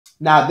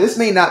Now, this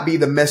may not be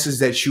the message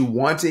that you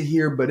want to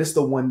hear, but it's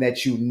the one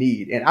that you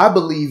need. And I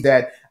believe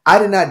that I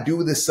did not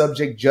do the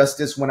subject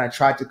justice when I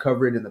tried to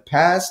cover it in the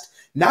past,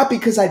 not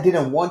because I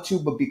didn't want to,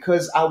 but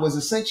because I was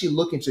essentially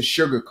looking to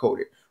sugarcoat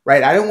it,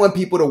 right? I didn't want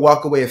people to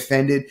walk away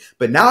offended,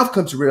 but now I've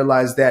come to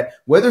realize that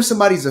whether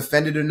somebody's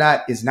offended or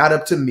not is not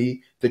up to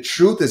me. The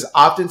truth is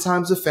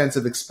oftentimes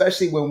offensive,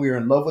 especially when we're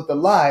in love with a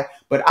lie,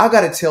 but I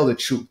got to tell the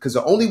truth because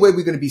the only way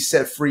we're going to be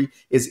set free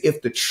is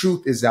if the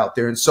truth is out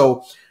there. And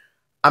so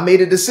I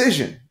made a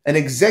decision, an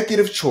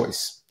executive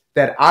choice,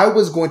 that I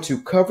was going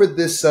to cover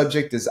this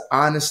subject as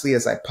honestly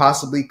as I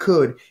possibly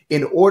could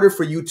in order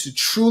for you to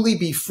truly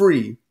be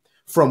free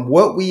from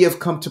what we have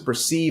come to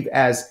perceive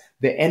as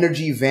the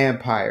energy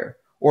vampire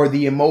or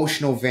the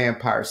emotional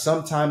vampire,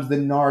 sometimes the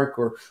narc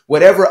or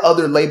whatever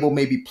other label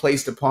may be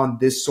placed upon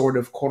this sort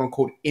of quote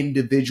unquote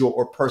individual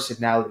or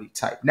personality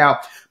type. Now,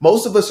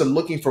 most of us are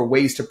looking for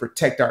ways to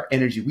protect our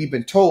energy. We've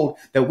been told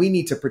that we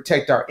need to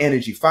protect our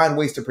energy, find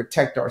ways to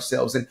protect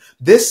ourselves. And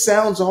this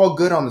sounds all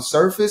good on the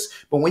surface,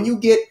 but when you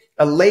get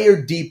a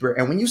layer deeper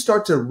and when you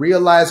start to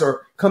realize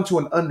or come to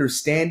an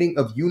understanding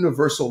of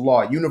universal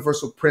law,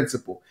 universal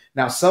principle.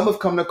 Now, some have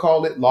come to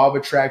call it law of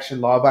attraction,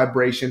 law of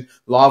vibration,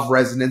 law of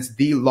resonance,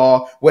 the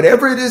law,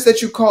 whatever it is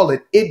that you call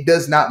it, it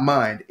does not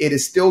mind. It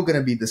is still going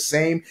to be the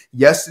same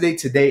yesterday,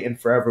 today, and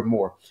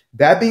forevermore.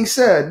 That being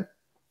said,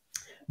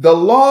 the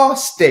law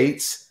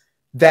states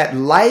that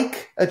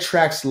like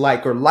attracts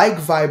like, or like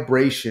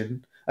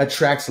vibration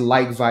attracts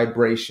like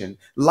vibration.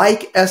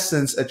 Like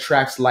essence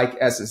attracts like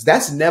essence.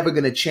 That's never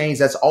going to change.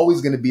 That's always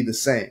going to be the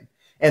same.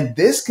 And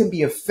this can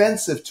be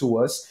offensive to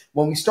us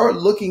when we start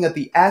looking at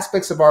the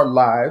aspects of our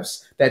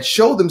lives that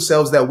show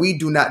themselves that we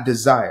do not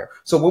desire.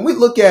 So when we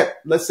look at,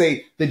 let's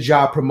say, the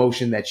job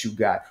promotion that you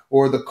got,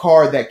 or the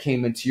car that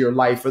came into your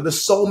life, or the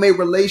soulmate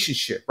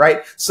relationship,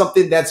 right?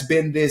 Something that's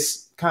been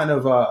this kind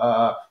of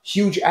a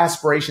huge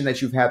aspiration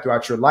that you've had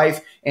throughout your life,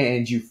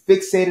 and you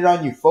fixated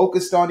on, you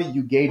focused on it,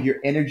 you gave your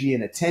energy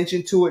and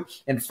attention to it,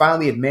 and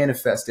finally it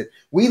manifested.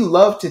 We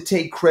love to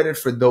take credit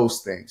for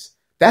those things.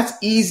 That's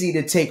easy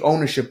to take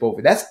ownership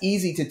over. That's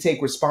easy to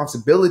take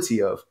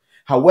responsibility of.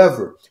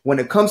 However, when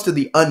it comes to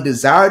the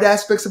undesired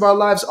aspects of our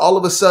lives, all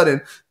of a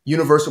sudden,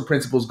 universal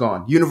principle's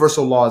gone.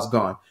 Universal law is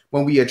gone.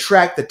 When we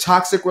attract the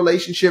toxic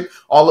relationship,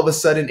 all of a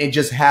sudden it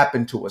just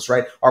happened to us,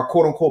 right? Our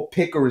quote unquote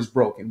picker is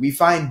broken. We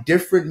find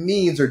different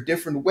means or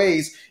different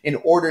ways in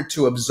order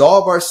to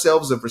absolve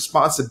ourselves of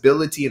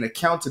responsibility and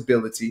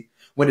accountability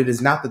when it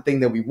is not the thing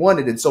that we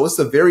wanted. And so it's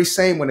the very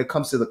same when it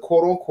comes to the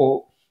quote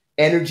unquote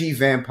energy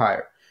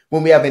vampire.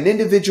 When we have an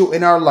individual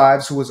in our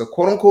lives who is a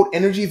quote unquote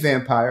energy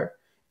vampire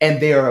and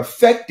they are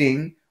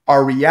affecting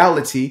our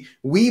reality,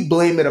 we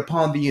blame it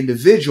upon the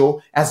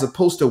individual as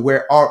opposed to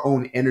where our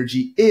own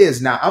energy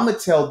is. Now, I'm going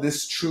to tell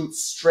this truth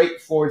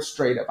straightforward,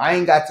 straight up. I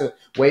ain't got to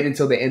wait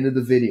until the end of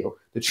the video.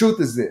 The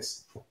truth is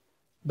this.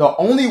 The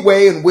only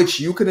way in which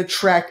you can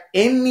attract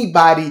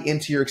anybody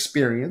into your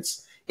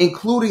experience,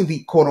 including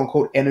the quote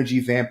unquote energy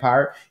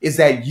vampire, is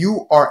that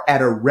you are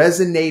at a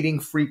resonating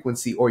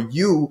frequency, or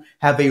you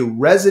have a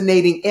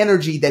resonating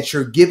energy that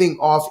you're giving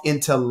off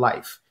into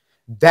life.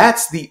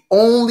 That's the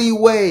only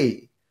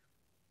way.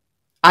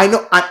 I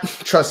know,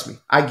 trust me,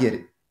 I get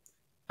it.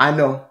 I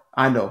know.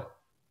 I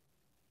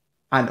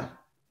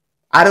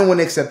didn't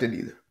want to accept it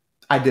either.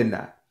 I did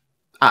not.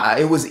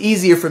 It was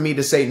easier for me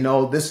to say,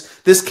 no,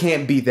 this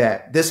can't be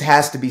that. This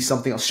has to be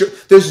something else. Sure,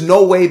 there's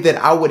no way that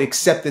I would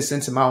accept this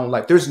into my own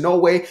life. There's no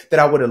way that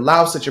I would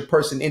allow such a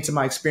person into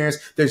my experience.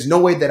 There's no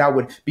way that I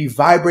would be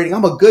vibrating.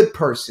 I'm a good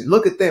person.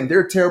 Look at them.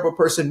 They're a terrible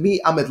person. Me,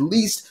 I'm at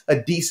least a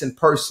decent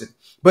person.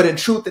 But in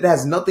truth, it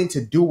has nothing to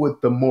do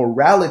with the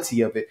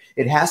morality of it.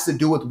 It has to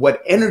do with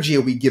what energy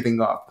are we giving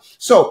off.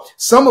 So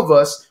some of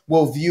us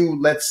will view,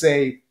 let's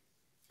say,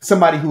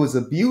 somebody who is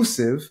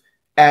abusive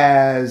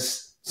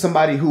as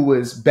somebody who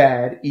is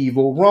bad,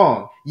 evil,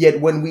 wrong.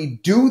 Yet when we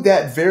do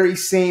that very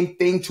same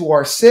thing to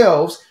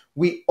ourselves,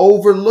 we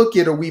overlook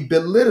it or we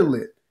belittle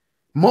it.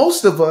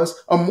 Most of us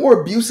are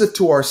more abusive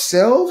to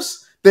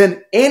ourselves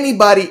than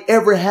anybody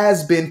ever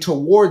has been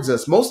towards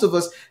us. Most of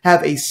us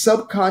have a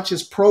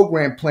subconscious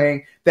program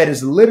playing that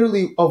is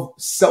literally of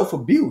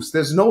self-abuse.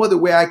 There's no other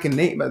way I can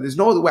name it. There's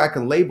no other way I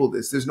can label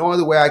this. There's no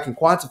other way I can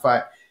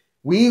quantify it.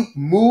 We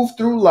move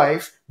through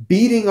life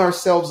beating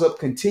ourselves up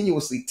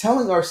continuously,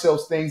 telling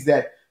ourselves things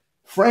that,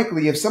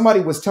 frankly, if somebody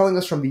was telling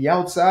us from the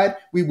outside,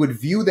 we would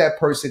view that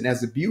person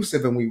as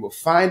abusive and we will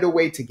find a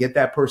way to get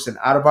that person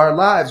out of our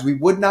lives. We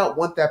would not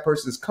want that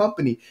person's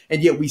company.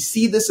 And yet we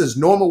see this as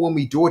normal when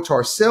we do it to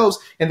ourselves.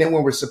 And then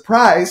when we're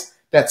surprised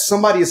that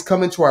somebody has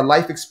come into our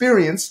life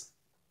experience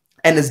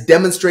and is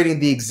demonstrating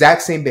the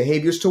exact same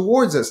behaviors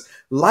towards us.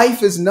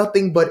 Life is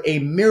nothing but a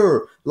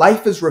mirror.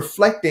 Life is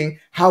reflecting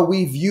how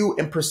we view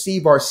and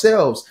perceive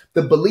ourselves,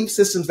 the belief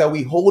systems that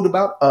we hold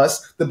about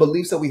us, the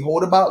beliefs that we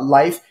hold about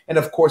life, and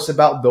of course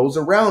about those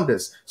around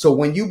us. So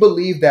when you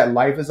believe that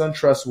life is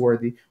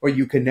untrustworthy or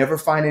you can never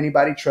find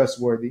anybody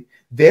trustworthy,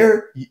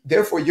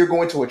 therefore you're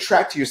going to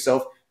attract to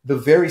yourself the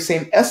very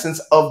same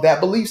essence of that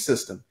belief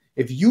system.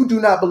 If you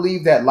do not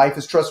believe that life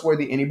is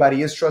trustworthy,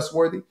 anybody is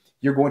trustworthy,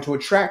 you're going to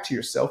attract to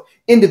yourself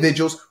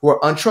individuals who are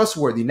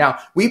untrustworthy. Now,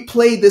 we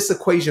play this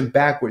equation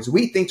backwards.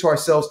 We think to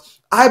ourselves,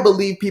 I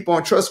believe people are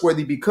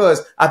untrustworthy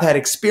because I've had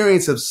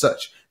experience of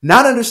such,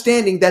 not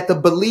understanding that the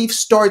belief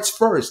starts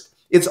first.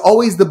 It's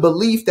always the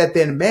belief that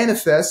then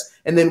manifests,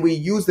 and then we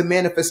use the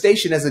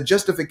manifestation as a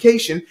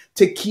justification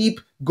to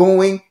keep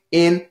going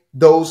in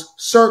those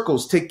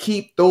circles, to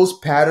keep those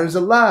patterns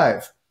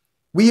alive.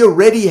 We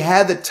already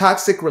had the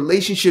toxic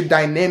relationship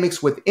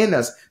dynamics within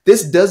us.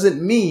 This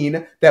doesn't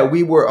mean that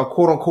we were a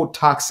quote unquote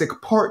toxic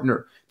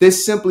partner.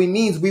 This simply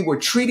means we were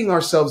treating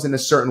ourselves in a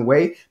certain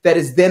way that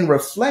is then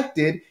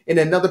reflected in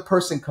another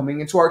person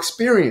coming into our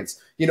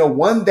experience. You know,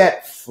 one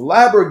that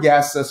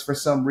flabbergasts us for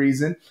some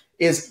reason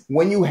is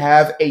when you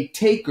have a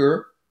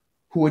taker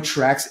who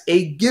attracts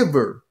a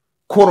giver,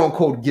 quote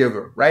unquote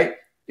giver, right?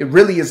 It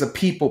really is a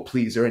people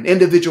pleaser, an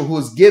individual who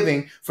is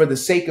giving for the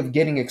sake of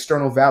getting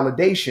external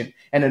validation,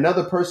 and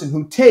another person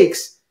who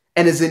takes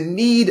and is in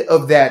need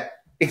of that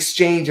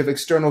exchange of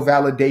external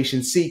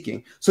validation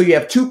seeking. So you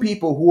have two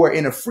people who are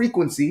in a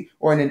frequency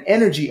or in an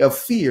energy of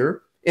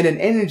fear, in an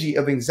energy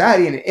of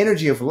anxiety, in an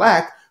energy of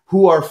lack,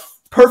 who are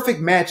perfect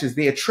matches.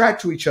 They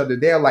attract to each other.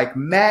 They are like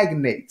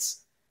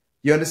magnets.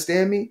 You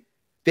understand me?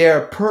 They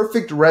are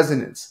perfect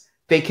resonance.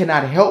 They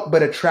cannot help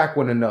but attract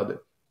one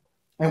another.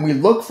 And we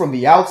look from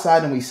the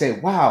outside and we say,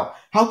 wow,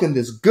 how can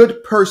this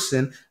good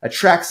person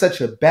attract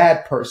such a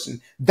bad person?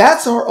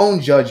 That's our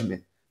own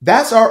judgment.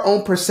 That's our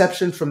own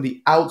perception from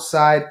the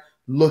outside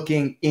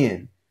looking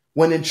in.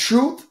 When in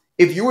truth,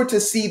 if you were to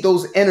see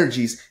those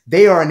energies,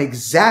 they are an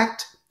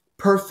exact,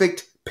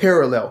 perfect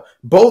parallel.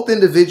 Both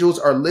individuals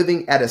are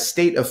living at a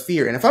state of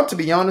fear. And if I'm to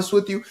be honest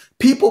with you,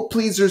 people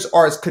pleasers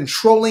are as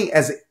controlling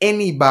as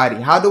anybody.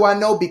 How do I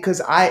know? Because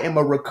I am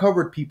a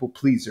recovered people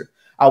pleaser.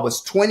 I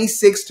was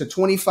 26 to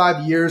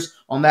 25 years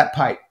on that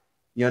pipe.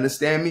 You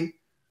understand me?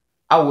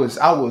 I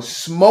was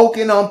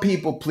smoking on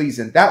people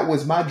pleasing. That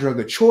was my drug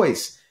of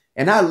choice.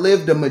 And I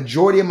lived the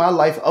majority of my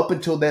life up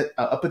until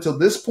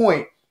this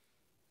point,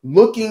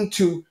 looking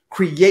to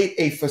create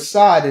a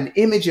facade, an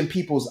image in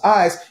people's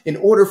eyes in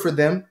order for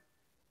them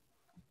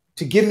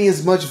to give me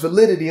as much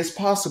validity as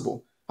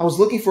possible. I was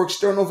looking for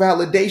external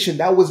validation.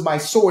 That was my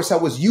source. I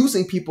was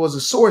using people as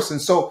a source.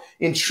 And so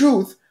in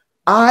truth,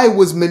 I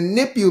was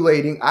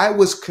manipulating, I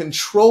was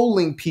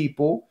controlling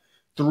people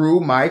through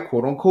my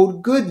quote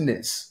unquote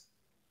goodness.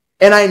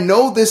 And I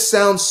know this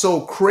sounds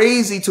so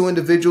crazy to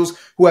individuals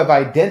who have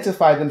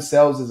identified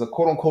themselves as a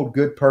quote unquote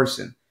good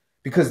person,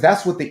 because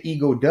that's what the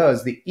ego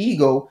does. The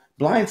ego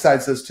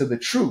blindsides us to the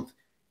truth.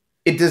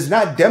 It does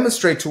not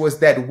demonstrate to us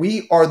that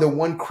we are the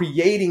one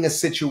creating a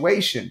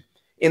situation.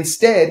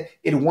 Instead,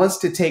 it wants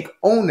to take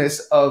onus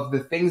of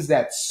the things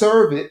that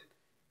serve it,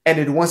 and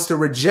it wants to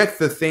reject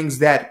the things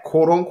that,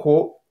 quote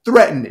unquote,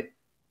 threaten it.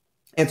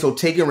 And so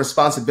taking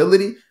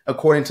responsibility,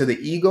 according to the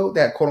ego,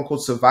 that quote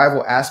unquote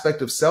survival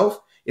aspect of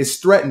self, is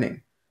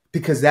threatening,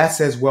 because that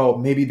says, well,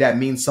 maybe that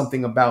means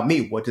something about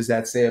me. What does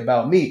that say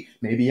about me?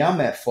 Maybe I'm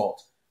at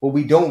fault. What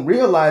we don't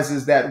realize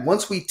is that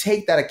once we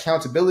take that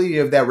accountability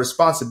of that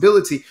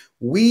responsibility,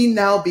 we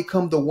now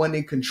become the one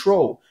in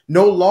control.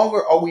 No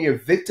longer are we a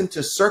victim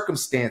to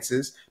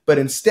circumstances, but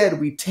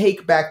instead we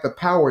take back the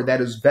power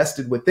that is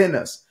vested within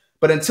us.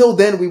 But until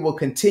then, we will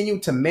continue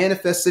to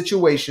manifest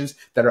situations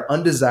that are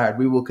undesired.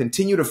 We will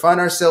continue to find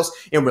ourselves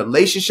in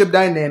relationship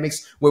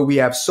dynamics where we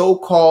have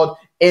so-called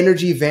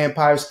energy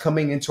vampires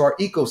coming into our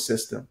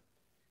ecosystem.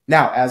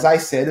 Now, as I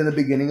said in the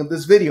beginning of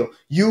this video,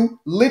 you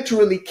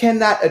literally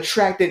cannot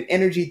attract an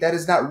energy that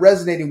is not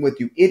resonating with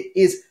you. It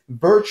is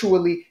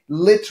virtually,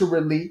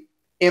 literally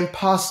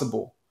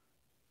impossible.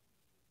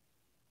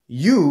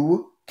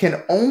 You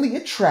can only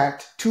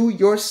attract to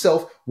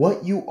yourself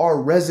what you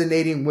are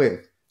resonating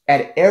with.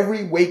 At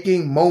every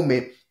waking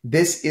moment,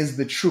 this is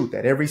the truth.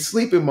 At every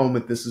sleeping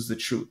moment, this is the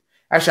truth.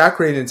 Actually, I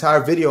created an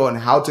entire video on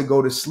how to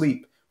go to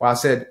sleep. Well, I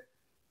said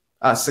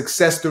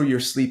success through your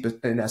sleep,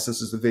 in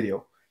essence, is the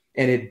video.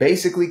 And it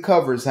basically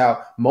covers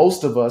how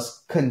most of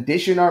us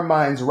condition our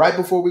minds right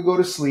before we go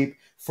to sleep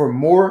for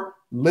more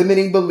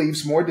limiting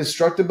beliefs, more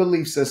destructive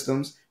belief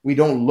systems. We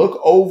don't look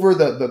over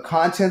the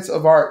contents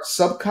of our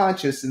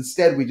subconscious.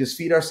 Instead, we just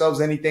feed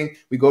ourselves anything.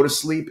 We go to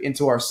sleep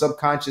into our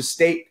subconscious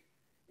state,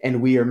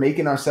 and we are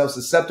making ourselves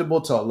susceptible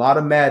to a lot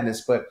of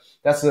madness. But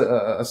that's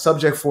a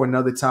subject for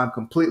another time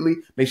completely.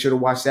 Make sure to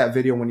watch that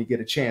video when you get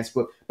a chance.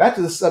 But back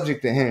to the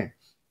subject at hand.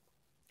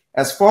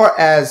 As far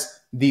as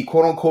the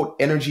quote unquote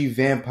energy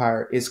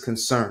vampire is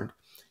concerned,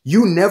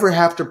 you never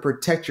have to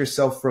protect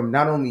yourself from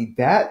not only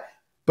that,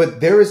 but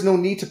there is no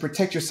need to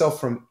protect yourself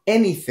from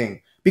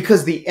anything,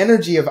 because the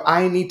energy of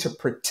I need to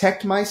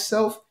protect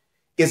myself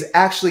is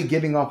actually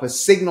giving off a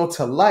signal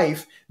to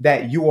life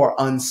that you are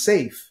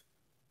unsafe.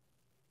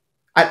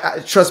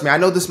 Trust me, I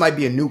know this might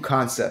be a new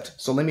concept,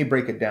 so let me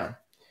break it down.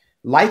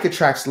 Like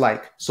attracts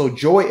like. So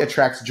joy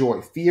attracts joy.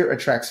 Fear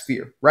attracts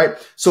fear, right?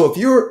 So if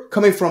you're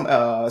coming from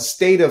a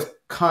state of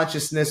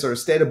consciousness or a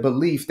state of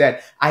belief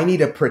that I need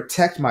to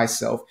protect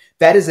myself,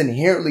 that is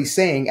inherently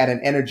saying at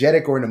an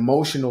energetic or an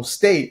emotional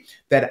state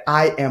that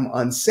I am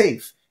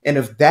unsafe. And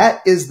if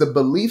that is the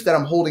belief that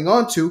I'm holding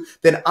on to,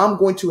 then I'm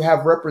going to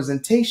have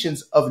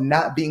representations of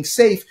not being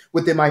safe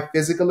within my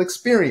physical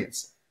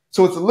experience.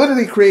 So it's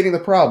literally creating the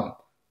problem.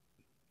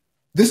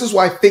 This is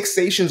why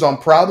fixations on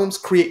problems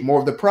create more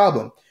of the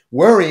problem.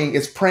 Worrying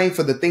is praying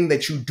for the thing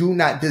that you do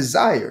not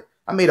desire.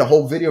 I made a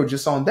whole video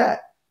just on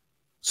that.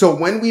 So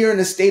when we are in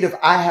a state of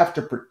I have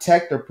to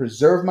protect or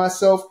preserve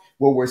myself,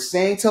 what we're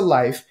saying to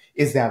life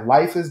is that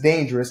life is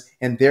dangerous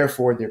and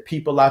therefore there are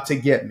people out to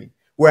get me.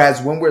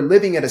 Whereas when we're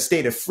living at a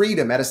state of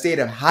freedom, at a state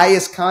of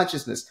highest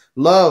consciousness,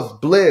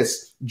 love,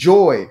 bliss,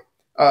 joy,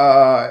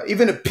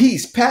 even a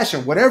peace,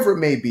 passion, whatever it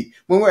may be,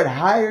 when we're at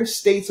higher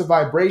states of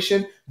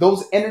vibration,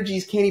 those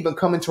energies can't even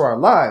come into our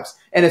lives.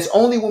 And it's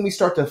only when we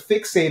start to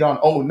fixate on,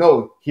 oh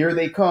no, here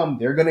they come,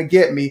 they're going to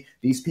get me,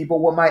 these people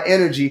want my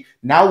energy.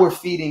 Now we're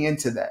feeding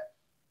into that.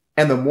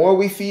 And the more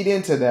we feed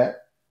into that,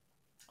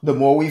 the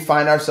more we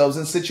find ourselves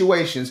in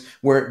situations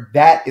where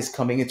that is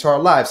coming into our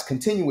lives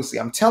continuously.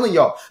 I'm telling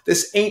y'all,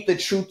 this ain't the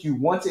truth you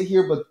want to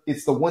hear, but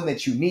it's the one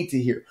that you need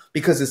to hear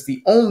because it's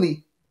the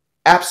only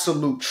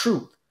absolute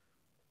truth.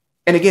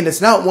 And again,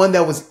 it's not one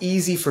that was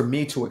easy for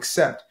me to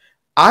accept.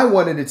 I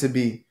wanted it to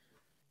be,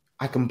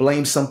 I can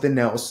blame something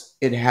else.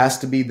 It has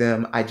to be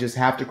them. I just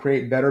have to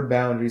create better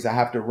boundaries. I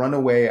have to run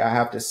away. I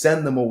have to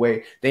send them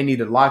away. They need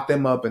to lock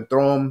them up and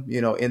throw them,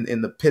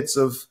 in the pits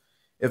of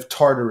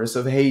Tartarus,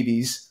 of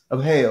Hades,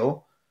 of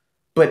hell.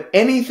 But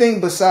anything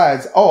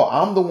besides, oh,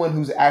 I'm the one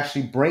who's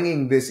actually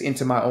bringing this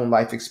into my own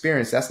life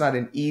experience. That's not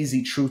an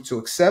easy truth to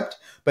accept,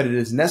 but it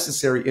is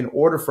necessary in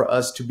order for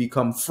us to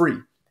become free,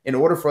 in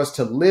order for us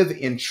to live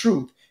in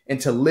truth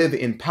and to live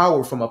in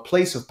power from a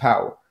place of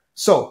power.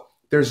 So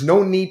there's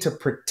no need to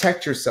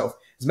protect yourself.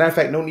 As a matter of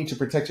fact, no need to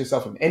protect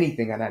yourself from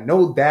anything. And I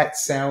know that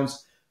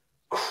sounds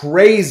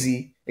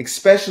crazy,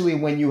 especially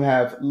when you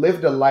have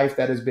lived a life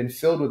that has been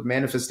filled with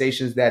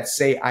manifestations that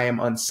say I am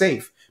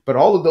unsafe. But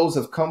all of those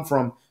have come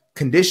from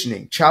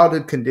conditioning,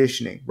 childhood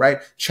conditioning, right?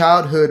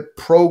 Childhood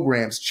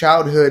programs,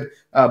 childhood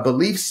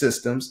belief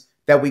systems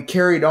that we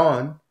carried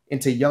on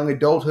into young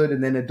adulthood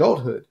and then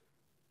adulthood.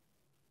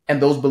 And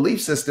those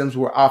belief systems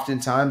were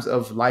oftentimes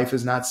of life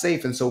is not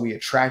safe. And so we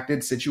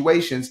attracted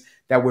situations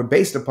that were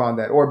based upon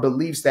that, or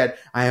beliefs that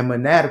I am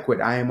inadequate,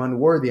 I am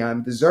unworthy, I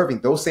am deserving.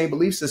 Those same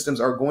belief systems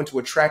are going to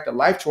attract a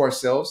life to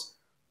ourselves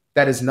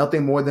that is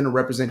nothing more than a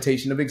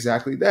representation of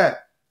exactly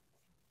that.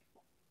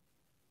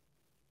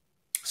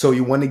 So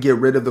you want to get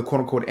rid of the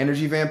quote unquote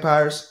energy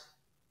vampires?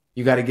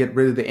 You got to get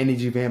rid of the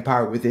energy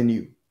vampire within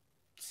you.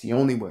 It's the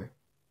only way.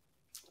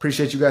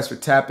 Appreciate you guys for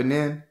tapping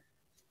in.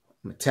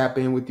 I'm going to tap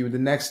in with you the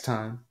next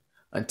time.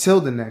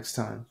 Until the next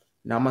time,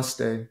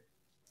 namaste,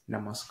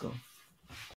 namasko.